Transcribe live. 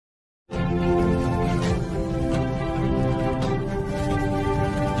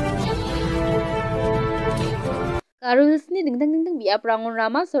Karusni dingtang-dingtang biap rangon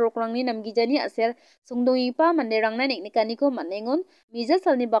rama sorokrangni namgijani asel sungdongipa manderangna neknikaniko manengon mija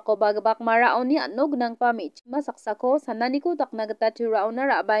salni bako bagbak maraoni anno gnangpa chikma saksako sananiko dakna gita turaona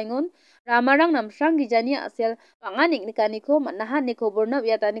ra·baengon ramarang namsrang gijani asel bang·a neknikaniko man·naha koborna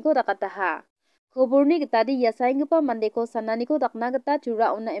uiataniko dakataha. Koborni gitade iasaenggipa mandeko sananiko dakna gita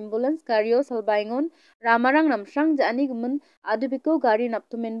turaona ambulans gario salbaengon ramarang namsrang ja·ani gimin adubiko gari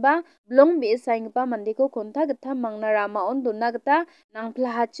naptomenba blong be saenggipa mandeko konta gita mangna ramaon dona gita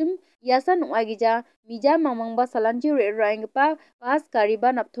nangplahachim iasan ong·agija mija mangmangba salanchi re·ruraenggipa bas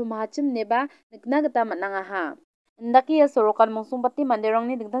gariba naptomahachim neba nikna gita man·angaha. Indake ia sorokan mungsongpati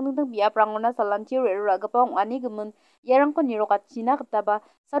manderangni dingtang-dingtang biaprangona salanchi re·ruragipa ong·ani gimin iarangko nirokachina gitaba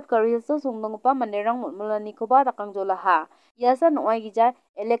Satgari Hilso songdonggipa manderang mulmulanikoba dakangjolaha. Iasan ong·agija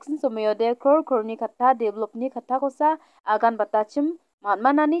election somoyode kror-krorni kata developni katakosa agan batachim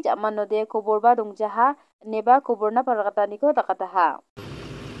matmanani ja·manode koborba dongjaha neba koborna parakataniko dakataha.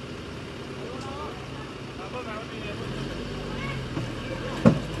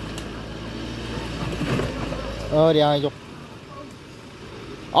 Dia dục.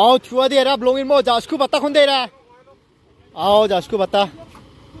 Chua dia ra blongin mo jasku bata khonde ra. Jasku bata.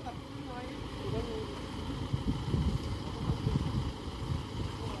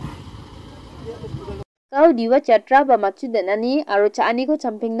 Kau diwa chatra ba machu denani aro chaaniko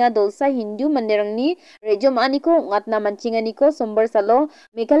champingna dolsa Hindu manderangni rejom aniko ngatna mancinganiko sombar salo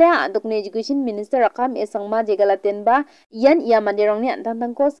Meghalaya adokni education minister rakam esangma jegalaten ba ian ia manderangni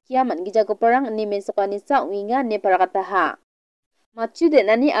antangtangko skia mangijagoparang ni mesokanisa uinga ne parakataha. Machu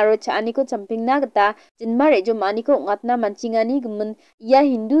denani aro chaaniko champingna gita jinma rejom aniko ngatna mancingani gimin ia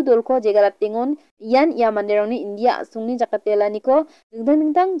Hindu dolko jegalatengon ian ia manderangni India asongni jakatelaniko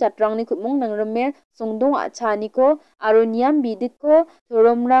dingtang-dingtang jatrangni kupmung nangreme songdong a·chaaniko aro niam biditko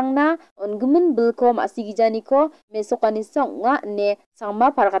toromrangna on·gimin bilko ma·sigijaniko mesokanisa ong·a ine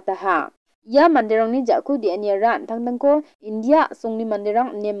sangma parakataha. Ia manderangni ja·ku de·aniara antangtangko India asongni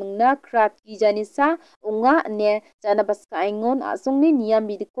manderang ine mingna krat gijanisa ong·a ine jana baskaengon asongni niam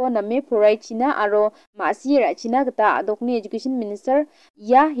biditko name poraichina aro ma·si ra·china gita adokni education minister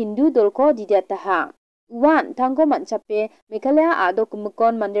ia Hindu dolko didiataha. Ua antangko manchape Meghalaya adok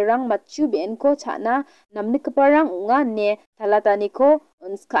gimikon manderang machu be·enko cha·na namnikgiparang ong·a ine talataniko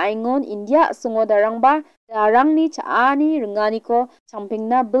onskaengon India asongo darangba darangni cha·ani ringaniko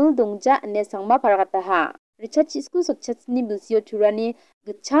champingna bil dongja ine sangma parakataha. Richard Chisku Sotchachni bilsio turani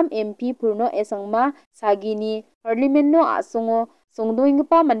Gitcham MP Purno esangma sagini parliamenno asongo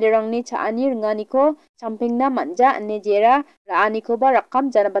songdongenggipa manderangni cha·ani ringaniko champingna manja ine jera ra·anikoba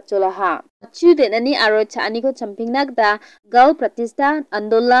rakam janabacholaha. Machu de·nani aro cha·aniko champingna gita gal pratista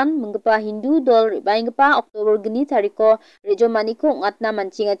andolan minggipa Hindu dol re·baenggipa Oktober gini tariko rejomaniko ong·atna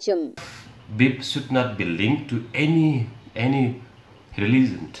mancingachim. Beef should not be linked to any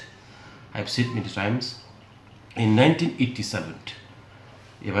religion. I've said many times. In 1987,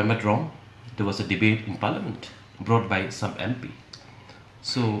 if I'm not wrong, there was a debate in Parliament brought by some MP.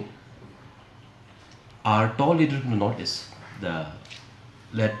 So our tall leader from the Northeast, the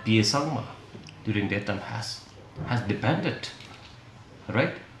late P.A. Sangma, during that time has defended,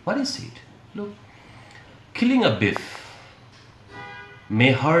 right? What is it? Look, killing a beef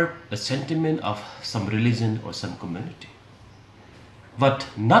may hurt the sentiment of some religion or some community, but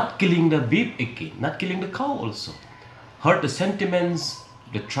not killing the beef again, not killing the cow also, hurt the sentiments,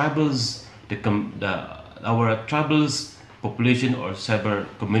 the tribals, our tribals population or cyber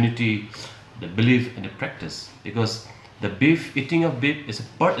community, the belief and the practice, because the eating of beef is a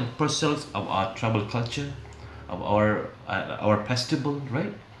part and parcel of our tribal culture, of our festival,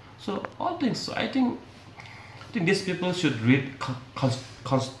 right? So all things. So I think these people should read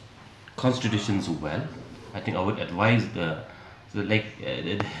constitutions well. I think I would advise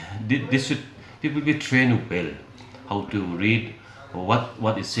people be trained well how to read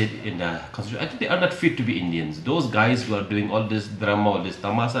what is said in the constitution. I think they are not fit to be Indians. Those guys who are doing all this drama, all this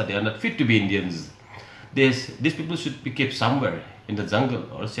tamasa, they are not fit to be Indians. These people should be kept somewhere in the jungle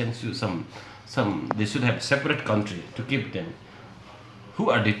or sent to some. They should have a separate country to keep them. Who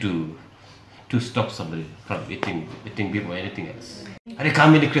are they to stop somebody from eating beef or anything else? And they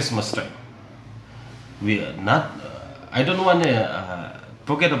come in the Christmas time. We are not. I don't want to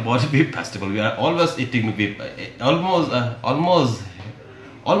forget about the beef festival. We are always eating beef, almost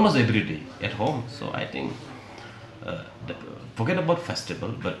every day at home. So I think forget about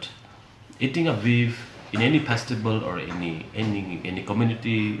festival, but eating a beef in any festival or any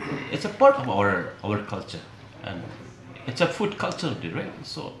community, it's a part of our culture, and it's a food culture, right?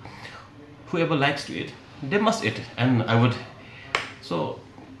 So whoever likes to eat, they must eat it. And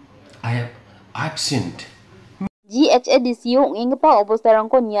I've seen GHADCO ongenggipa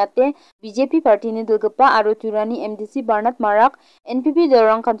obostarangko niate BJP partini dilgipa aro turani MDC Bernard Marak NPP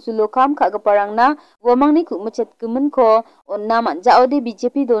dorang kansulo kam kaggiparangna uamangni ku'michetgiminko onna manjaode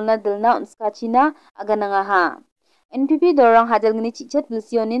BJP dolna dilna unskachina aganangaha. NPP dorang hajalgni chichat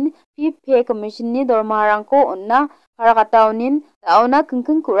bilsionin pay commissionni dormaharangko onna parakataunin tauna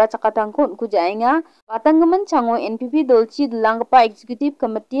kengkeng kura cakatangko unku jainga batanggemen chango NPP dolci dilanggipa executive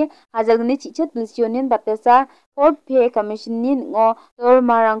committee hajalgni chichat bilsionin batesa Fourth Pay Commissionni ngo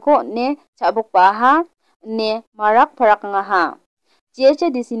dormaharangko ne cabukpaha ne marak parakangaha.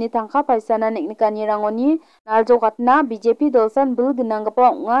 GHADC ni tangka paisana neknikanirangoni naljokatna BJP dolsan bil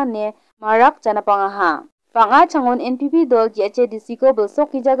ginanggipa onga ne marak janapangaha. Panga changon NPP dol GHADC ko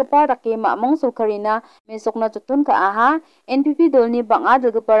bilsok hijagipa dake ma'mong sulkarina mesokna jotun kaaha NPP dol ni banga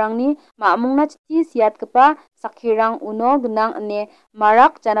dilgiparangni ma'mongna chiti siatgipa sakhirang uno gnang ne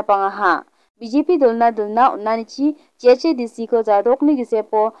marak janapangaha. BJP dolna dilna unnanichi GHADC ko jadokni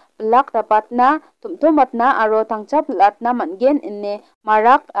gisepo belak dapatna tumtomatna aro tangchap latna mangen inne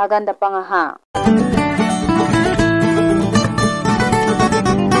marak agan dapangaha.